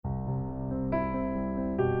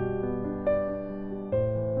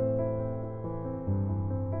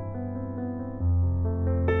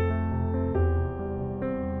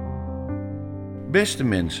Beste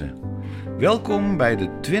mensen, welkom bij de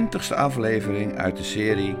 20e aflevering uit de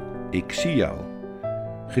serie Ik zie jou,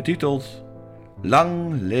 getiteld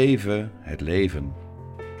Lang leven het leven.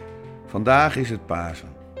 Vandaag is het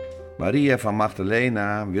Pasen. Maria van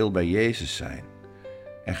Magdalena wil bij Jezus zijn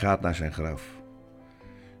en gaat naar zijn graf.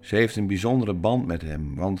 Ze heeft een bijzondere band met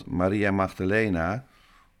hem, want Maria Magdalena,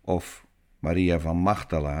 of Maria van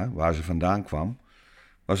Magdala, waar ze vandaan kwam,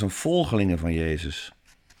 was een volgelinge van Jezus,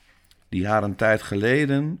 die haar een tijd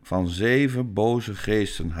geleden van 7 boze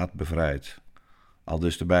geesten had bevrijd.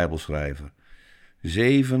 Aldus de Bijbelschrijver.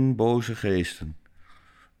 7 boze geesten.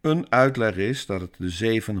 Een uitleg is dat het de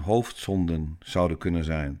 7 hoofdzonden zouden kunnen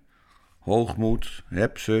zijn. Hoogmoed,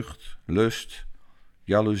 hebzucht, lust,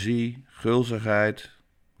 jaloezie, gulzigheid,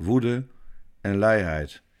 woede en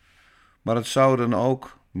luiheid. Maar het zouden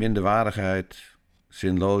ook minderwaardigheid,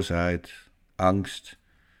 zinloosheid, angst,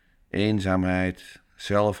 eenzaamheid,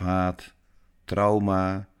 zelfhaat,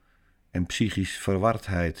 trauma en psychisch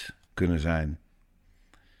verwardheid kunnen zijn.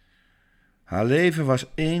 Haar leven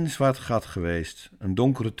was één zwart gat geweest, een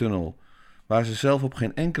donkere tunnel, waar ze zelf op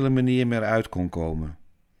geen enkele manier meer uit kon komen.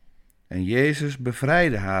 En Jezus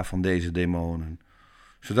bevrijdde haar van deze demonen,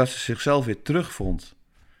 zodat ze zichzelf weer terugvond.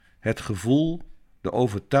 Het gevoel, de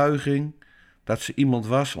overtuiging dat ze iemand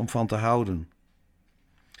was om van te houden.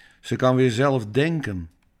 Ze kan weer zelf denken,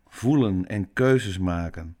 voelen en keuzes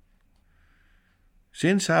maken.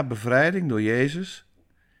 Sinds haar bevrijding door Jezus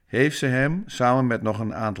heeft ze hem, samen met nog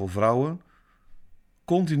een aantal vrouwen,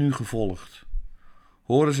 continu gevolgd.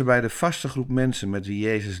 Horen ze bij de vaste groep mensen met wie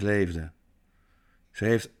Jezus leefde. Ze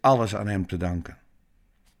heeft alles aan hem te danken.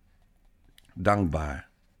 Dankbaar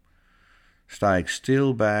sta ik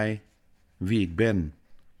stil bij wie ik ben,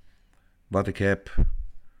 wat ik heb,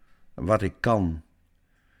 wat ik kan.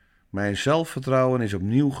 Mijn zelfvertrouwen is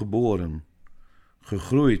opnieuw geboren,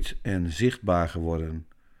 gegroeid en zichtbaar geworden,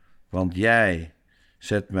 want jij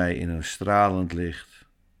zet mij in een stralend licht.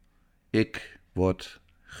 Ik word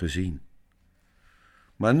gezien.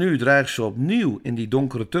 Maar nu dreigt ze opnieuw in die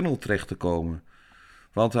donkere tunnel terecht te komen,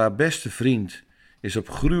 want haar beste vriend is op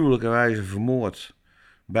gruwelijke wijze vermoord,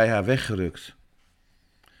 bij haar weggerukt.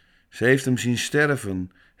 Ze heeft hem zien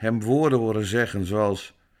sterven, hem woorden horen zeggen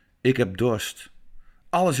zoals: ik heb dorst.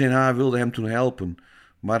 Alles in haar wilde hem toen helpen,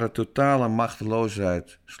 maar de totale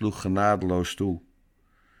machteloosheid sloeg genadeloos toe.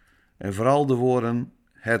 En vooral de woorden: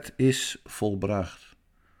 het is volbracht,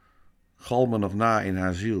 galmen nog na in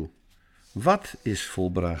haar ziel. Wat is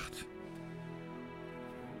volbracht?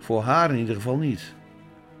 Voor haar in ieder geval niet,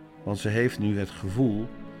 want ze heeft nu het gevoel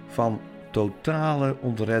van totale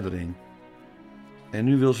ontreddering. En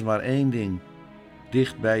nu wil ze maar één ding: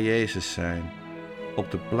 dicht bij Jezus zijn,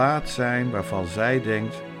 op de plaats zijn waarvan zij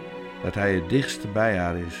denkt dat hij het dichtste bij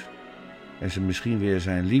haar is en ze misschien weer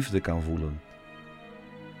zijn liefde kan voelen.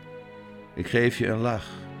 Ik geef je een lach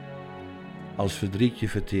als verdriet je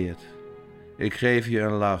verteert. Ik geef je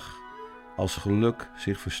een lach als geluk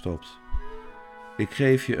zich verstopt. Ik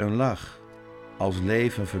geef je een lach als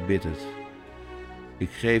leven verbittert.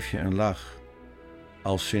 Ik geef je een lach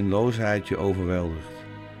als zinloosheid je overweldigt.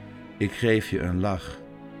 Ik geef je een lach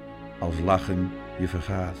als lachen je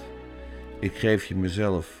vergaat. Ik geef je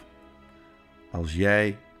mezelf als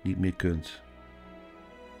jij niet meer kunt.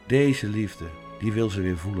 Deze liefde, die wil ze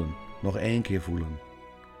weer voelen, nog 1 keer voelen.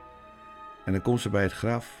 En dan komt ze bij het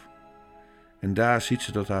graf en daar ziet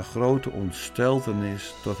ze tot haar grote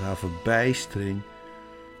ontsteltenis, tot haar verbijstering,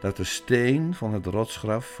 dat de steen van het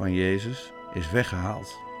rotsgraf van Jezus is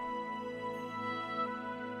weggehaald.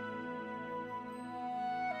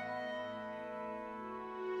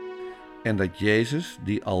 En dat Jezus,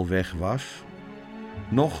 die al weg was,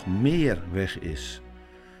 nog meer weg is,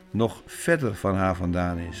 nog verder van haar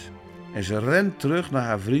vandaan is. En ze rent terug naar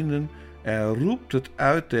haar vrienden en roept het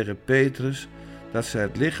uit tegen Petrus dat ze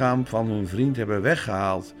het lichaam van hun vriend hebben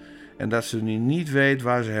weggehaald en dat ze nu niet weet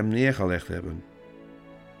waar ze hem neergelegd hebben.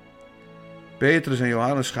 Petrus en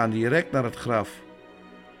Johannes gaan direct naar het graf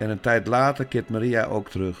en een tijd later keert Maria ook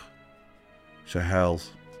terug. Ze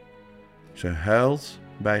huilt. Ze huilt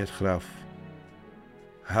bij het graf.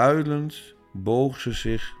 Huilend boog ze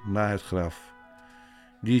zich naar het graf.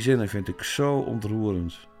 Die zinnen vind ik zo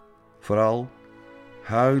ontroerend. Vooral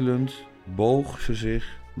huilend boog ze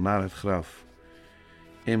zich naar het graf.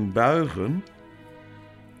 In buigen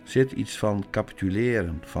zit iets van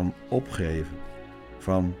capituleren, van opgeven,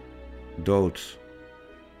 van dood.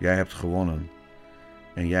 Jij hebt gewonnen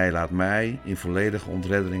en jij laat mij in volledige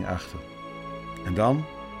ontreddering achter. En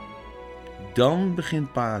dan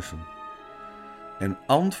begint Pasen en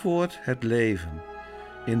antwoordt het leven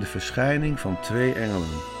in de verschijning van 2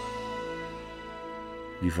 engelen.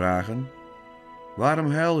 Die vragen: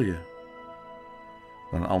 waarom huil je?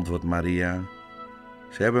 Dan antwoordt Maria,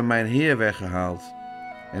 ze hebben mijn Heer weggehaald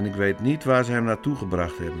en ik weet niet waar ze hem naartoe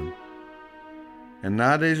gebracht hebben. En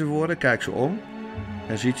na deze woorden kijkt ze om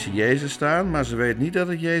en ziet ze Jezus staan, maar ze weet niet dat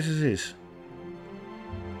het Jezus is.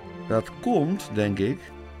 Dat komt, denk ik,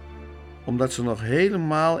 omdat ze nog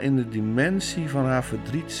helemaal in de dimensie van haar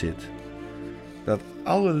verdriet zit. Dat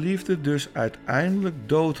alle liefde dus uiteindelijk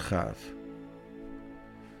doodgaat.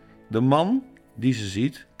 De man die ze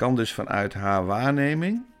ziet, kan dus vanuit haar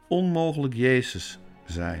waarneming onmogelijk Jezus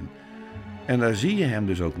zijn. En daar zie je hem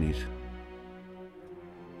dus ook niet.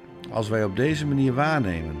 Als wij op deze manier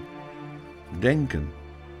waarnemen, denken,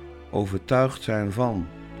 overtuigd zijn van,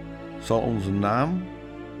 zal onze naam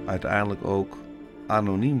uiteindelijk ook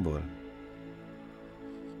anoniem worden.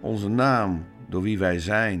 Onze naam, door wie wij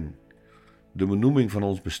zijn, de benoeming van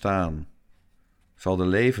ons bestaan, zal de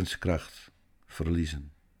levenskracht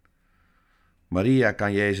verliezen. Maria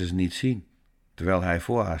kan Jezus niet zien, terwijl hij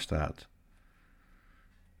voor haar staat.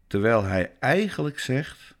 Terwijl hij eigenlijk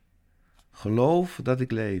zegt, geloof dat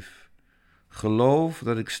ik leef. Geloof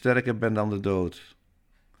dat ik sterker ben dan de dood.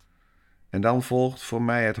 En dan volgt voor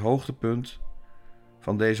mij het hoogtepunt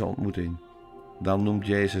van deze ontmoeting. Dan noemt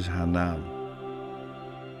Jezus haar naam.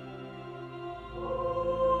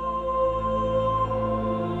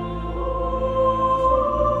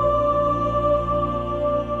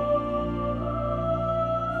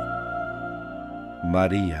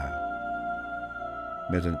 Maria.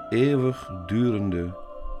 Met een eeuwig durende,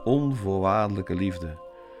 onvoorwaardelijke liefde,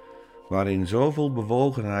 waarin zoveel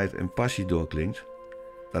bewogenheid en passie doorklinkt,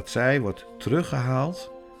 dat zij wordt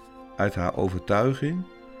teruggehaald uit haar overtuiging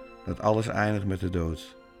dat alles eindigt met de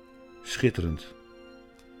dood. Schitterend.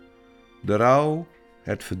 De rouw,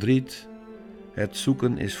 het verdriet, het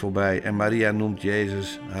zoeken is voorbij en Maria noemt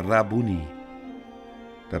Jezus Rabboni.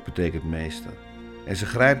 Dat betekent meester. En ze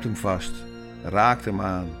grijpt hem vast, raakt hem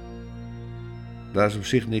aan. Daar is op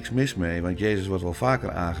zich niks mis mee, want Jezus wordt wel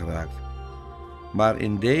vaker aangeraakt. Maar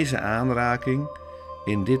in deze aanraking,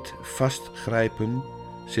 in dit vastgrijpen,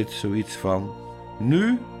 zit zoiets van: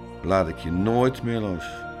 nu laat ik je nooit meer los.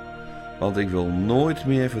 Want ik wil nooit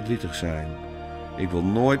meer verdrietig zijn. Ik wil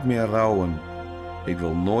nooit meer rouwen. Ik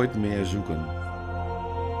wil nooit meer zoeken.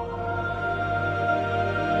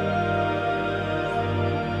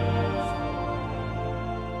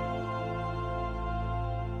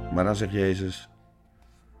 Maar dan zegt Jezus: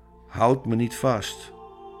 houd me niet vast,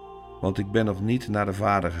 want ik ben nog niet naar de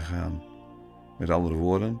Vader gegaan. Met andere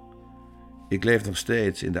woorden, ik leef nog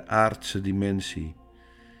steeds in de aardse dimensie.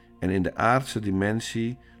 En in de aardse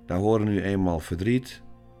dimensie, daar horen nu eenmaal verdriet,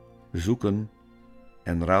 zoeken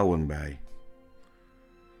en rouwen bij.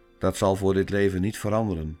 Dat zal voor dit leven niet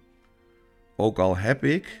veranderen, ook al heb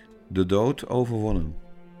ik de dood overwonnen.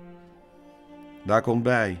 Daar komt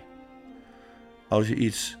bij, als je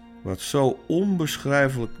iets wat zo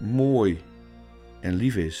onbeschrijfelijk mooi en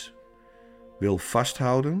lief is, wil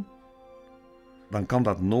vasthouden, dan kan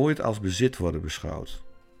dat nooit als bezit worden beschouwd.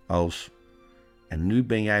 Als, en nu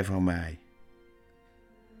ben jij van mij.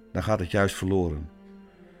 Dan gaat het juist verloren.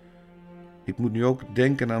 Ik moet nu ook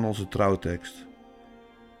denken aan onze trouwtekst.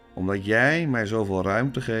 Omdat jij mij zoveel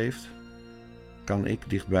ruimte geeft, kan ik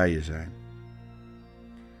dicht bij je zijn.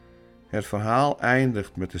 Het verhaal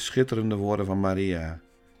eindigt met de schitterende woorden van Maria.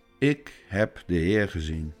 Ik heb de Heer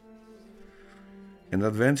gezien. En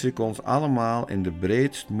dat wens ik ons allemaal in de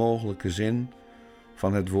breedst mogelijke zin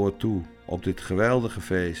van het woord toe, op dit geweldige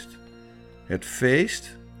feest. Het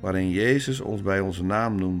feest waarin Jezus ons bij onze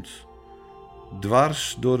naam noemt,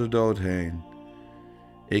 dwars door de dood heen.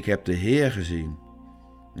 Ik heb de Heer gezien.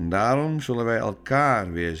 En daarom zullen wij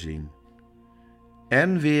elkaar weer zien.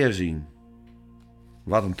 En weer zien.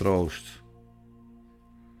 Wat een troost.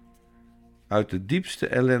 Uit de diepste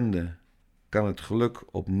ellende kan het geluk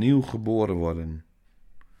opnieuw geboren worden.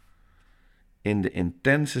 In de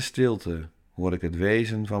intense stilte hoor ik het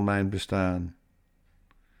wezen van mijn bestaan.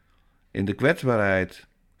 In de kwetsbaarheid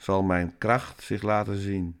zal mijn kracht zich laten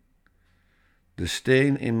zien. De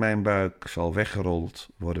steen in mijn buik zal weggerold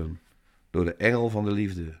worden door de engel van de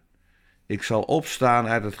liefde. Ik zal opstaan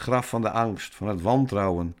uit het graf van de angst, van het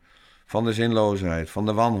wantrouwen, van de zinloosheid, van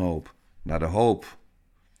de wanhoop, naar de hoop.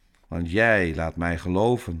 Want jij laat mij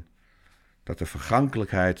geloven dat de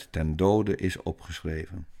vergankelijkheid ten dode is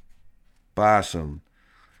opgeschreven. Pasen,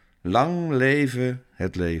 lang leven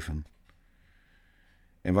het leven.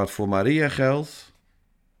 En wat voor Maria geldt,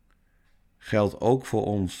 geldt ook voor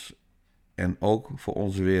ons en ook voor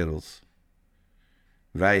onze wereld.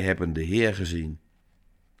 Wij hebben de Heer gezien.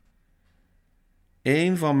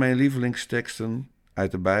 Een van mijn lievelingsteksten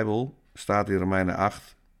uit de Bijbel staat in Romeinen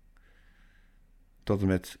 8. tot en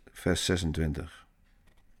met vers 26.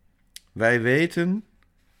 Wij weten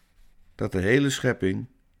dat de hele schepping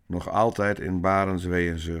nog altijd in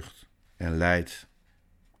barensweeën zucht en lijdt.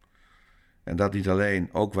 En dat niet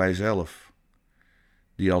alleen, ook wij zelf,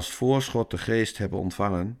 die als voorschot de geest hebben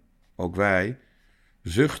ontvangen, ook wij,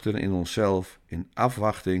 zuchten in onszelf in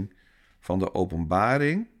afwachting van de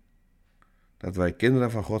openbaring dat wij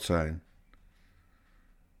kinderen van God zijn.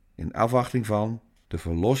 In afwachting van de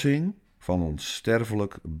verlossing van ons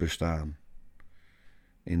sterfelijk bestaan.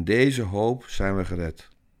 In deze hoop zijn we gered.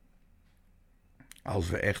 Als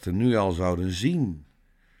we echter nu al zouden zien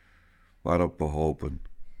waarop we hopen,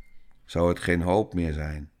 zou het geen hoop meer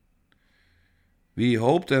zijn. Wie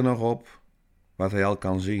hoopt er nog op wat hij al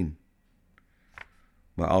kan zien?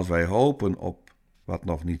 Maar als wij hopen op wat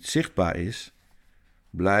nog niet zichtbaar is,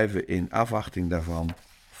 blijven we in afwachting daarvan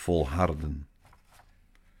volharden.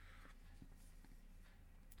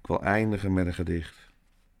 Ik wil eindigen met een gedicht.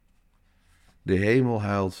 De hemel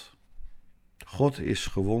huilt, God is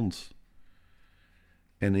gewond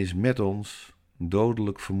en is met ons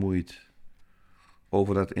dodelijk vermoeid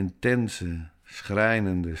over dat intense,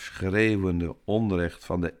 schrijnende, schreeuwende onrecht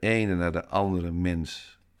van de ene naar de andere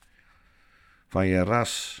mens. Van je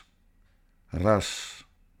ras, ras,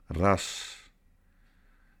 ras.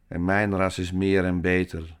 En mijn ras is meer en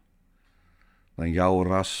beter dan jouw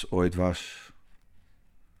ras ooit was.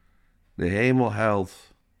 De hemel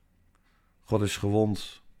huilt, God is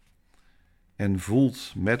gewond en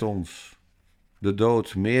voelt met ons de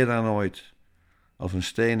dood meer dan ooit als een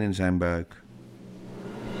steen in zijn buik.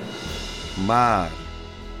 Maar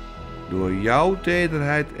door jouw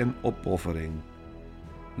tederheid en opoffering,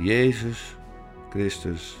 Jezus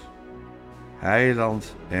Christus,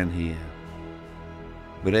 Heiland en Heer,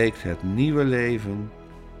 breekt het nieuwe leven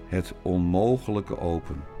het onmogelijke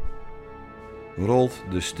open. Rolt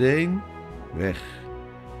de steen weg.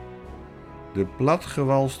 De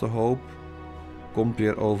platgewalste hoop komt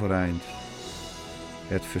weer overeind.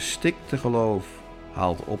 Het verstikte geloof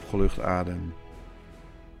haalt opgelucht adem.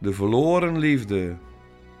 De verloren liefde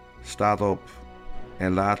staat op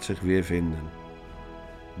en laat zich weer vinden.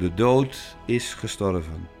 De dood is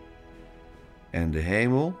gestorven. En de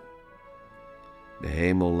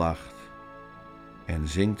hemel lacht en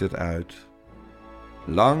zingt het uit.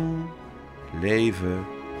 Lang leven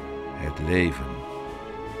het leven.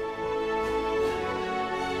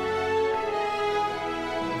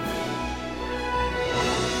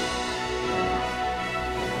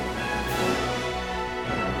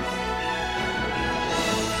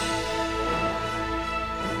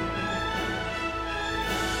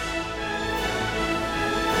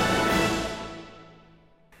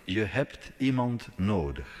 Je hebt iemand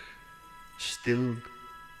nodig, stil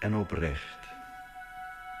en oprecht,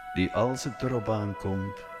 die als het erop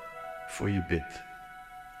aankomt voor je bidt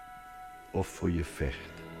of voor je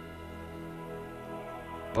vecht.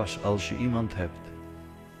 Pas als je iemand hebt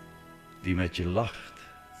die met je lacht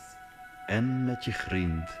en met je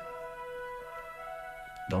grient,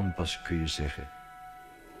 dan pas kun je zeggen,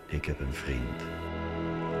 ik heb een vriend.